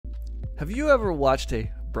Have you ever watched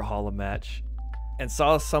a Brawlhalla match and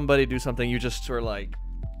saw somebody do something you just were like,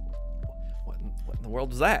 what in the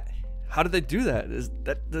world was that? How did they do that?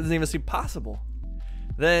 That doesn't even seem possible.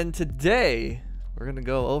 Then today, we're going to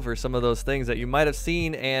go over some of those things that you might have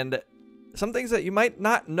seen and some things that you might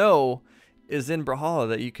not know is in Brawlhalla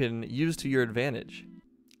that you can use to your advantage.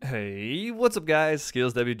 Hey, what's up guys?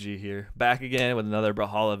 Skills WG here, back again with another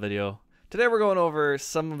Brawlhalla video. Today we're going over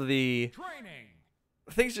some of the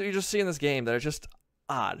things that you just see in this game that are just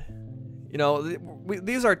odd. You know,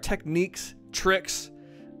 these are techniques, tricks,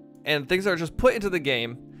 and things that are just put into the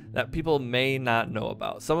game that people may not know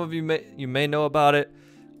about. Some of you may know about it.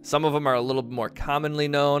 Some of them are a little more commonly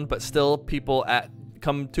known, but still people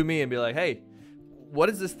come to me and be like, hey, what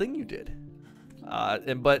is this thing you did?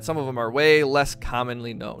 But some of them are way less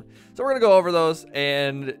commonly known. So we're gonna go over those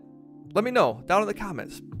and let me know down in the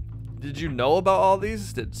comments. Did you know about all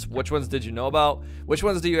these? Which ones did you know about? Which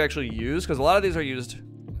ones do you actually use? Because a lot of these are used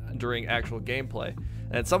during actual gameplay,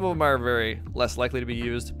 and some of them are very less likely to be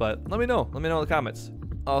used. But let me know. Let me know in the comments.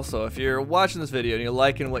 Also, if you're watching this video and you're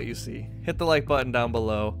liking what you see, hit the like button down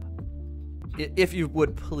below, if you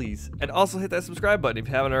would please, and also hit that subscribe button if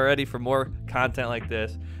you haven't already for more content like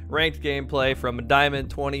this. Ranked gameplay from Diamond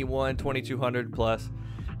 21, 2200 plus,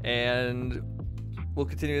 and we'll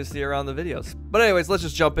continue to see around the videos. But anyways, let's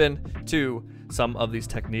just jump in to some of these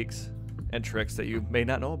techniques and tricks that you may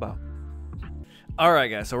not know about. Alright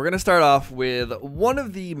guys, so we're going to start off with one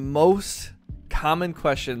of the most common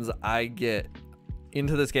questions I get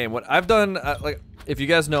into this game. What I've done, like if you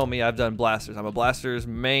guys know me, I've done blasters. I'm a blasters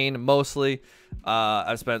main mostly.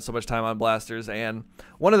 I've spent so much time on blasters, and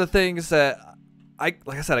one of the things that like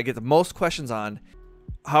I said, I get the most questions on,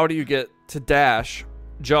 how do you get to dash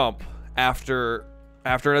jump after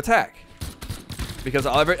an attack? Because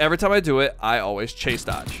every time I do it, I always chase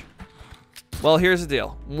dodge. Well, here's the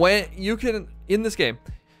deal. When you can, in this game,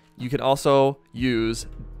 you can also use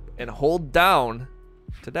and hold down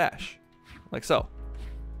to dash, like so.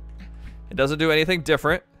 It doesn't do anything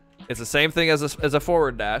different. It's the same thing as a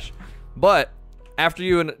forward dash, but after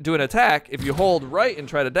you do an attack, if you hold right and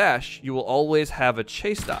try to dash, you will always have a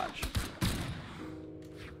chase dodge.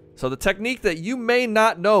 So the technique that you may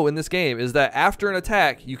not know in this game is that after an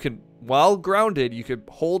attack, you can, while grounded, you could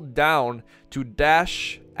hold down to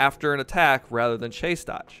dash after an attack rather than chase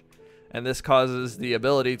dodge. And this causes the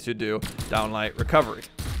ability to do downlight recovery.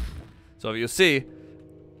 So if you see,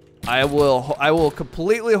 I will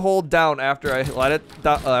completely hold down after I let it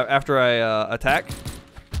after I attack,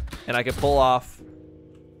 and I can pull off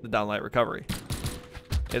the downlight recovery.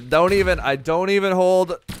 I don't even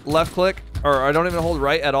hold left click, or I don't even hold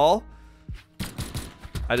right at all.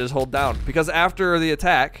 I just hold down because after the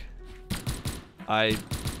attack, I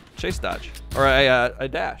chase dodge, or I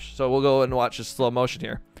dash. So we'll go and watch a slow motion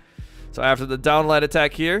here. So after the downlight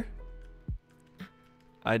attack here,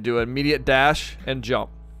 I do an immediate dash and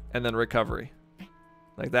jump, and then recovery,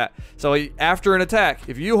 like that. So after an attack,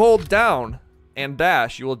 if you hold down and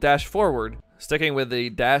dash, you will dash forward. Sticking with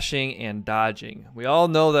the dashing and dodging. We all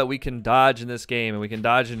know that we can dodge in this game, and we can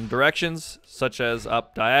dodge in directions such as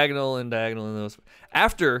up diagonal and diagonal and those.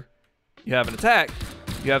 After you have an attack,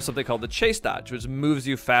 you have something called the chase dodge, which moves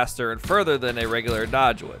you faster and further than a regular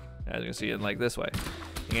dodge would, as you can see in like this way.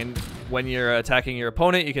 And when you're attacking your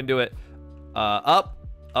opponent, you can do it up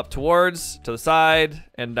towards, to the side,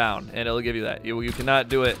 and down, and it'll give you that. You cannot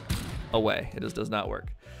do it away. It just does not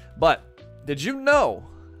work. But did you know,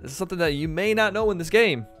 this is something that you may not know in this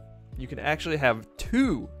game, you can actually have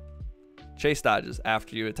 2 chase dodges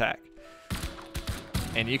after you attack.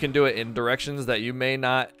 And you can do it in directions that you may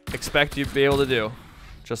not expect you'd be able to do.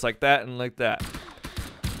 Just like that and like that.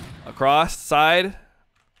 Across, side,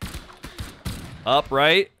 up,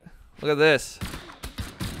 right. Look at this.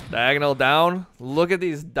 Diagonal down. Look at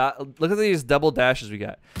these double dashes we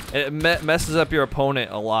got. It messes up your opponent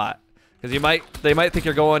a lot. Because they might think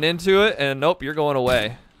you're going into it, and nope, you're going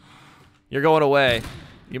away. You're going away.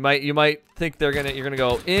 You might think you're gonna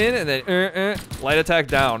go in and then light attack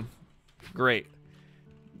down. Great.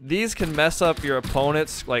 These can mess up your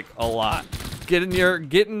opponents like a lot.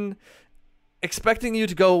 Expecting you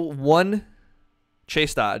to go 1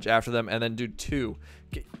 chase dodge after them and then do 2.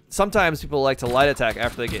 Sometimes people like to light attack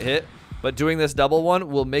after they get hit, but doing this double one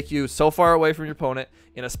will make you so far away from your opponent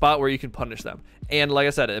in a spot where you can punish them. And like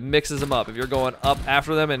I said, it mixes them up. If you're going up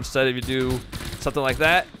after them, instead of you do something like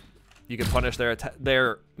that, you can punish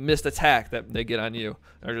their missed attack that they get on you,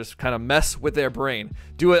 or just kind of mess with their brain.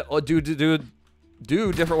 Do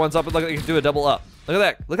different ones up, and look, you can do a double up. Look at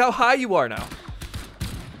that. Look how high you are now.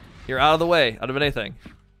 You're out of the way, out of anything.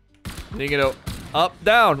 Then you can go up,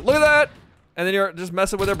 down. Look at that. and then you're just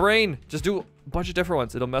messing with their brain. Just do a bunch of different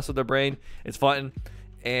ones. It'll mess with their brain. It's fun,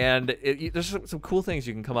 and there's some cool things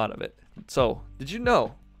you can come out of it. So, did you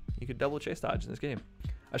know you could double chase dodge in this game?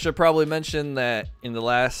 I should probably mention that in the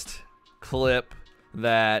last clip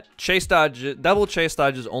that double chase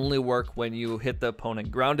dodges only work when you hit the opponent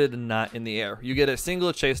grounded and not in the air. You get a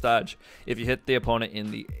single chase dodge if you hit the opponent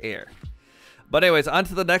in the air. But anyways, on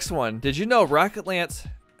to the next one. Did you know Rocket Lance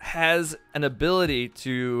has an ability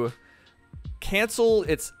to cancel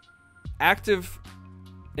its active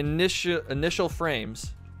initial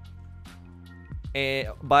frames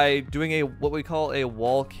by doing what we call a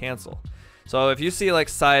wall cancel? So if you see like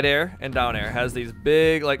side air and down air has these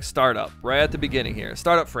big like startup right at the beginning here.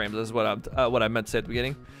 Startup frames is what I meant to say at the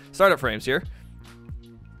beginning. Startup frames here.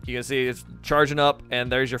 You can see it's charging up,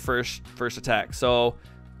 and there's your first attack. So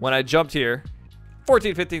when I jumped here,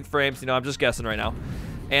 14, 15 frames. You know, I'm just guessing right now.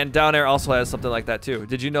 And down air also has something like that too.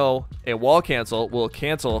 Did you know a wall cancel will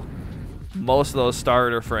cancel most of those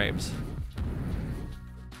starter frames?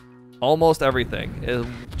 Almost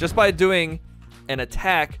everything, just by doing an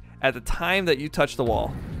attack at the time that you touch the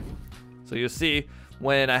wall. So you'll see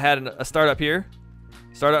when I had a startup here,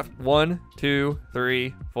 startup 1, 2,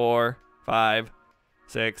 3, 4, 5,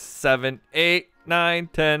 6, 7, 8, 9,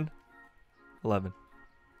 10, 11.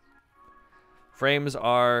 Frames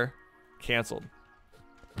are canceled.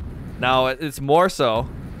 Now it's more so.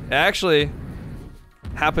 It actually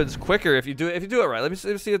happens quicker if you do it right. Let me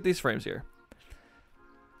see these frames here.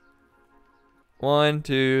 1,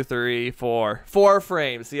 2, 3, 4. 4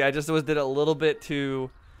 frames. See, I just did it a little bit too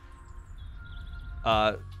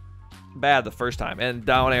bad the first time. And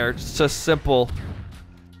down air, it's just simple.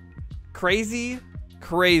 Crazy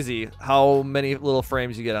how many little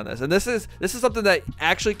frames you get on this. And this is something that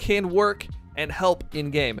actually can work and help in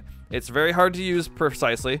game. It's very hard to use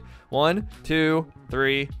precisely. 1, 2,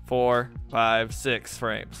 3, 4, 5, 6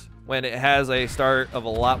 frames, when it has a start of a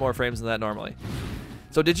lot more frames than that normally.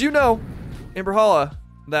 So did you know in Brawlhalla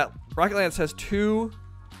that Rocket Lance has 2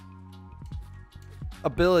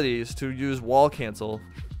 abilities to use wall cancel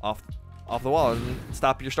off the wall and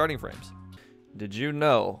stop your starting frames? Did you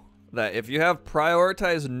know that if you have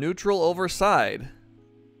prioritized neutral over side,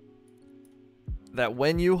 that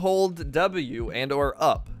when you hold W and or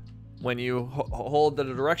up, when you hold the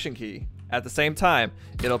direction key at the same time,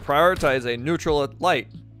 it'll prioritize a neutral light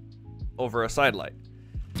over a side light?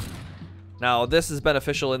 Now, this is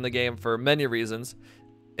beneficial in the game for many reasons.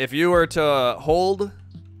 If you were to hold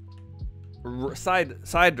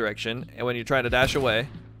side direction, and when you're trying to dash away,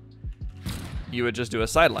 you would just do a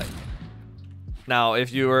side light. Now,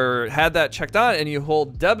 if you had that checked on and you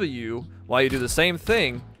hold W while you do the same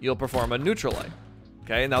thing, you'll perform a neutral light.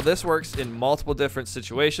 Okay, now this works in multiple different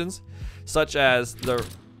situations, such as the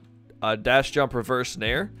dash jump reverse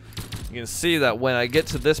snare. You can see that when I get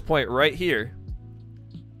to this point right here,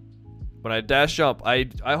 when I dash jump, I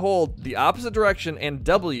hold the opposite direction and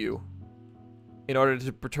W in order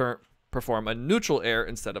to perform a neutral air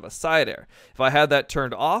instead of a side air. If I had that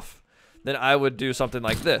turned off, then I would do something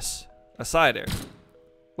like this, a side air,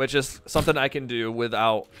 which is something I can do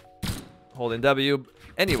without holding W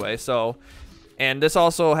anyway. So, and this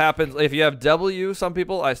also happens if you have W. Some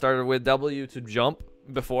people, I started with W to jump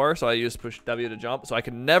before, so I used push W to jump. So I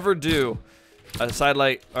could never do a side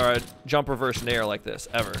light or a jump reverse nair like this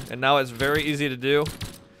ever. And now it's very easy to do,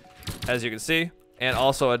 as you can see. And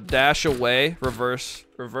also a dash away reverse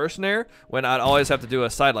nair when I'd always have to do a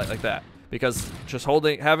side light like that, because just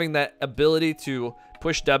having that ability to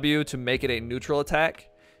push W to make it a neutral attack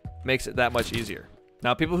makes it that much easier.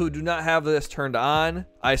 Now, people who do not have this turned on,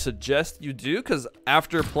 I suggest you do, because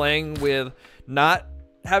after playing with not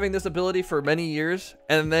having this ability for many years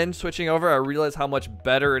and then switching over, I realized how much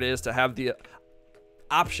better it is to have the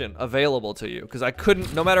option available to you, because I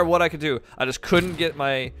couldn't, no matter what I could do, I just couldn't get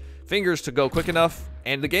my fingers to go quick enough,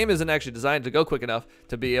 and the game isn't actually designed to go quick enough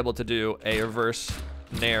to be able to do a reverse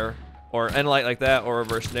nair or end light like that or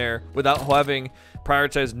reverse nair without having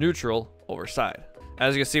prioritized neutral over side.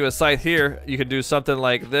 As you can see with Scythe here, you can do something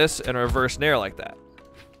like this and a reverse nair like that.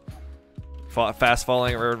 Fast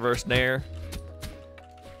falling reverse nair.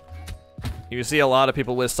 You can see a lot of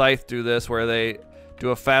people with Scythe do this, where they do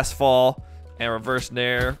a fast fall and reverse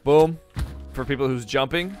nair, boom, for people who's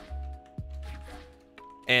jumping.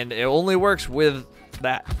 And it only works with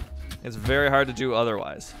that. It's very hard to do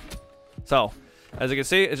otherwise. So, as you can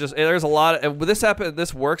see, it's just, there's a lot of,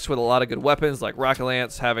 this works with a lot of good weapons, like Rocket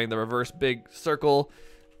Lance having the reverse big circle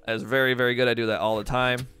is very, very good. I do that all the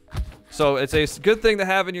time. So it's a good thing to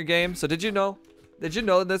have in your game. So did you know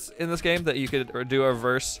this in this game that you could do a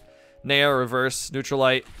reverse nair, reverse neutral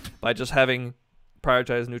light by just having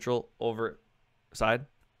prioritized neutral over side.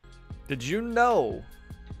 Did you know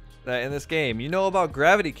that in this game, you know about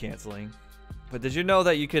gravity canceling, but did you know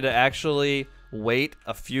that you could actually wait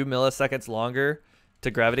a few milliseconds longer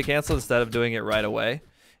to gravity cancel instead of doing it right away?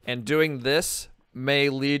 And doing this may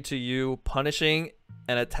lead to you punishing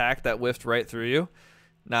an attack that whiffed right through you.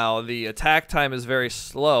 Now, the attack time is very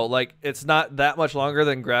slow. Like, it's not that much longer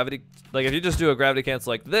than gravity. Like, if you just do a gravity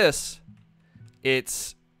cancel like this,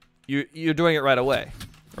 it's you're doing it right away,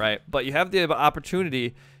 right? But you have the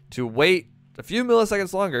opportunity to wait a few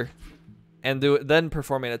milliseconds longer and then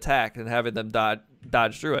perform an attack and having them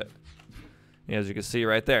dodge through it. As you can see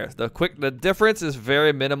right there, the difference is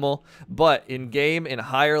very minimal, but in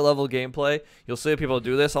higher level gameplay, you'll see people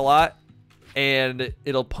do this a lot, and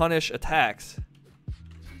it'll punish attacks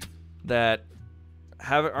that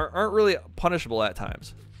aren't really punishable at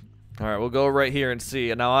times. All right, we'll go right here and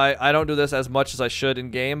see. And now I don't do this as much as I should in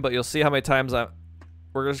game, but you'll see how many times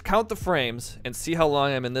we're gonna count the frames and see how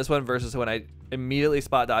long I'm in this one versus when I immediately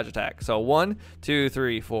spot dodge attack. So 1, 2,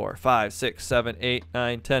 3, 4, 5, 6, 7, 8,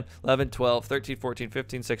 9, 10, 11, 12, 13, 14,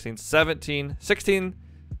 15, 16, 17, 16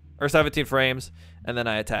 or 17 frames, and then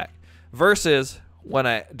I attack. Versus when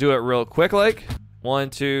I do it real quick, like 1,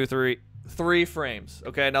 2, 3 frames.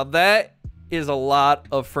 Okay, now that is a lot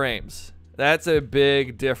of frames. That's a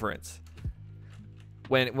big difference.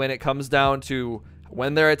 When it comes down to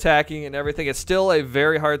when they're attacking and everything, it's still a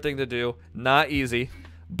very hard thing to do. Not easy,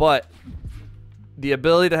 but the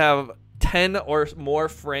ability to have 10 or more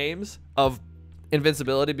frames of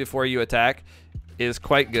invincibility before you attack is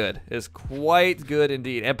quite good. Is quite good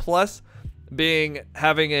indeed. And plus,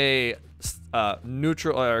 having a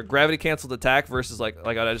neutral or gravity canceled attack versus like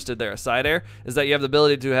what I just did there, a side air, is that you have the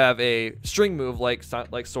ability to have a string move like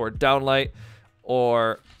sword downlight,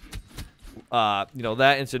 or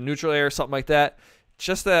that into neutral air, something like that.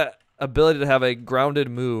 Just that ability to have a grounded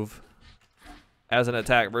move as an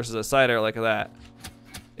attack versus a side air like that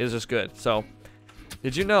is just good. So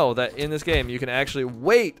did you know that in this game you can actually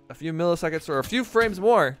wait a few milliseconds or a few frames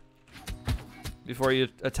more before you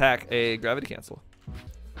attack a gravity cancel?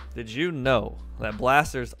 Did you know that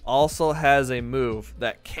Blasters also has a move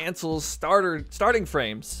that cancels starting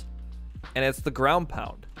frames, and it's the ground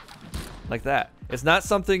pound, like that? It's not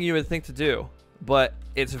something you would think to do, but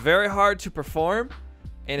it's very hard to perform,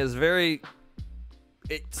 and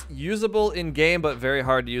it's usable in game, but very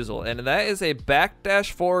hard to use. And that is a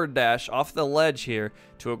backdash forward dash off the ledge here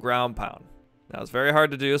to a ground pound. Now it's very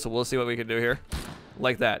hard to do, so we'll see what we can do here,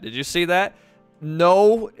 like that. Did you see that?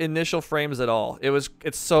 No initial frames at all.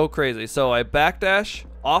 It's so crazy. So I backdash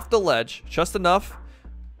off the ledge just enough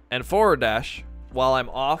and forward dash while I'm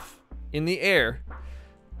off in the air,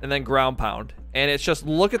 and then ground pound. And it's just,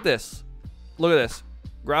 look at this. Look at this.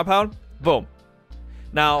 Ground pound, boom.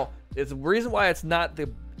 Now, it's the reason why it's not the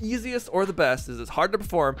easiest or the best is it's hard to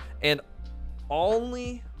perform, and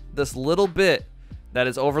only this little bit that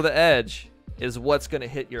is over the edge is what's going to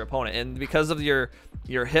hit your opponent. And because of your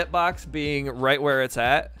hitbox being right where it's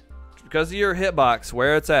at, because of your hitbox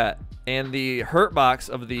where it's at, and the hurt box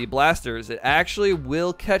of the blasters, it actually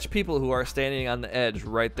will catch people who are standing on the edge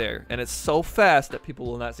right there. And it's so fast that people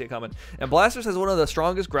will not see it coming. And Blasters has one of the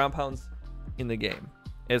strongest ground pounds in the game.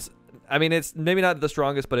 It's maybe not the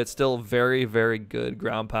strongest, but it's still very, very good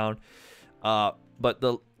ground pound.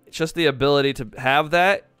 But just the ability to have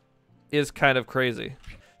that is kind of crazy.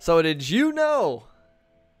 So did you know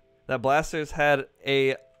that Blasters had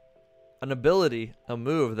an ability, a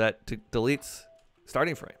move that deletes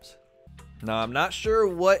starting frames? Now, I'm not sure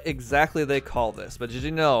what exactly they call this, but did you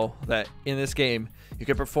know that in this game, you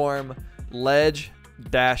can perform ledge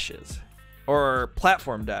dashes or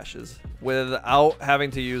platform dashes without having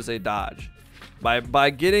to use a dodge? By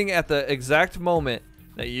getting at the exact moment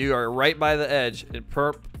that you are right by the edge and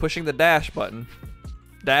pushing the dash button,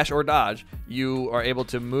 dash or dodge, you are able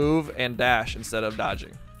to move and dash instead of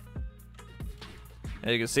dodging.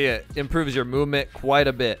 And you can see it improves your movement quite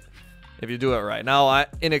a bit if you do it right. Now,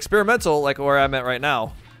 in experimental, like where I'm at right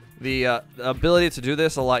now, the ability to do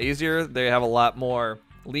this a lot easier. They have a lot more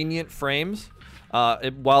lenient frames.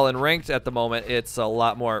 While in ranked at the moment, it's a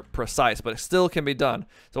lot more precise, but it still can be done.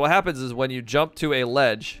 So what happens is when you jump to a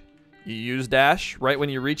ledge, you use dash right when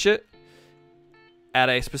you reach it at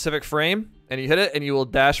a specific frame, and you hit it, and you will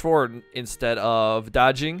dash forward instead of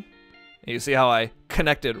dodging. And you see how I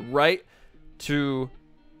connected right to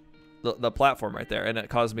the platform right there, and it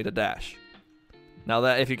caused me to dash. Now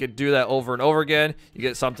that if you could do that over and over again, you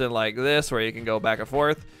get something like this where you can go back and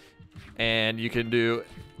forth, and you can do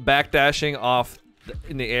back dashing off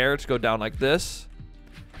in the air to go down like this.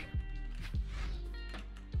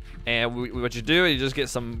 And what you do, you just get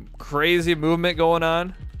some crazy movement going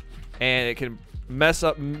on, and it can mess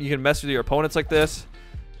up. You can mess with your opponents like this.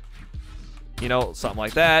 You know, something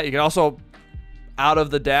like that. You can also, out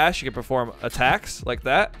of the dash, you can perform attacks like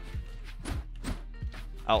that.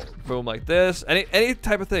 Out, boom, like this. Any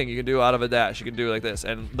type of thing you can do out of a dash, you can do like this.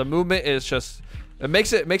 And the movement is just, it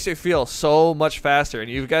makes it feel so much faster.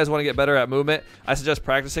 And you guys want to get better at movement, I suggest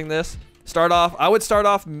practicing this. I would start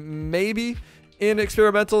off maybe in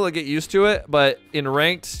experimental to get used to it, but in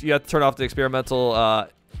ranked, you have to turn off the experimental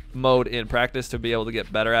mode in practice to be able to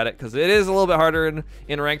get better at it, because it is a little bit harder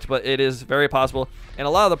in ranked, but it is very possible. And a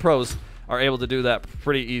lot of the pros are able to do that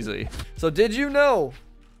pretty easily. So did you know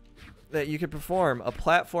that you could perform a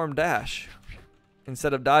platform dash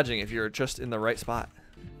instead of dodging if you're just in the right spot?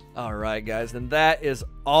 All right, guys, then that is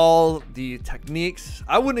all the techniques.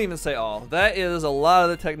 I wouldn't even say all. That is a lot of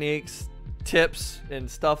the techniques, tips, and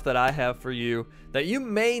stuff that I have for you that you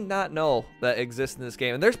may not know that exist in this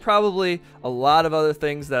game. And there's probably a lot of other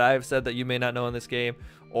things that I've said that you may not know in this game,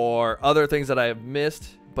 or other things that I have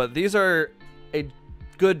missed, but these are a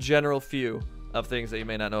good general few of things that you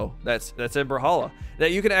may not know that's in Brawlhalla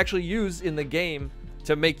that you can actually use in the game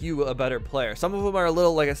to make you a better player. Some of them are a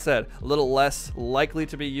little, like I said, a little less likely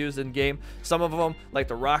to be used in game. Some of them, like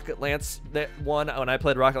the Rocket Lance, that one, when I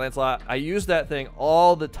played Rocket Lance a lot, I used that thing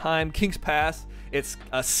all the time. King's Pass, it's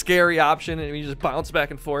a scary option, and you just bounce back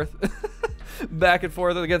and forth back and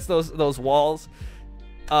forth against those walls.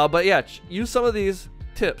 But yeah, use some of these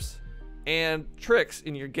tips and tricks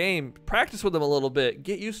in your game. Practice with them a little bit,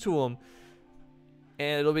 get used to them,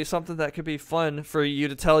 and it'll be something that could be fun for you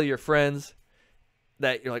to tell your friends,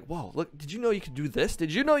 that you're like, whoa, look, did you know you could do this?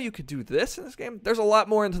 Did you know you could do this in this game? There's a lot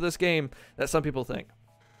more into this game that some people think.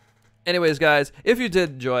 Anyways, guys, if you did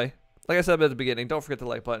enjoy, like I said at the beginning, don't forget the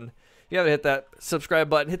like button. If you haven't hit that subscribe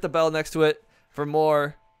button, hit the bell next to it for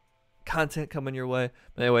more content coming your way.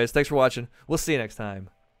 But anyways, thanks for watching. We'll see you next time.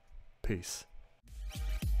 Peace.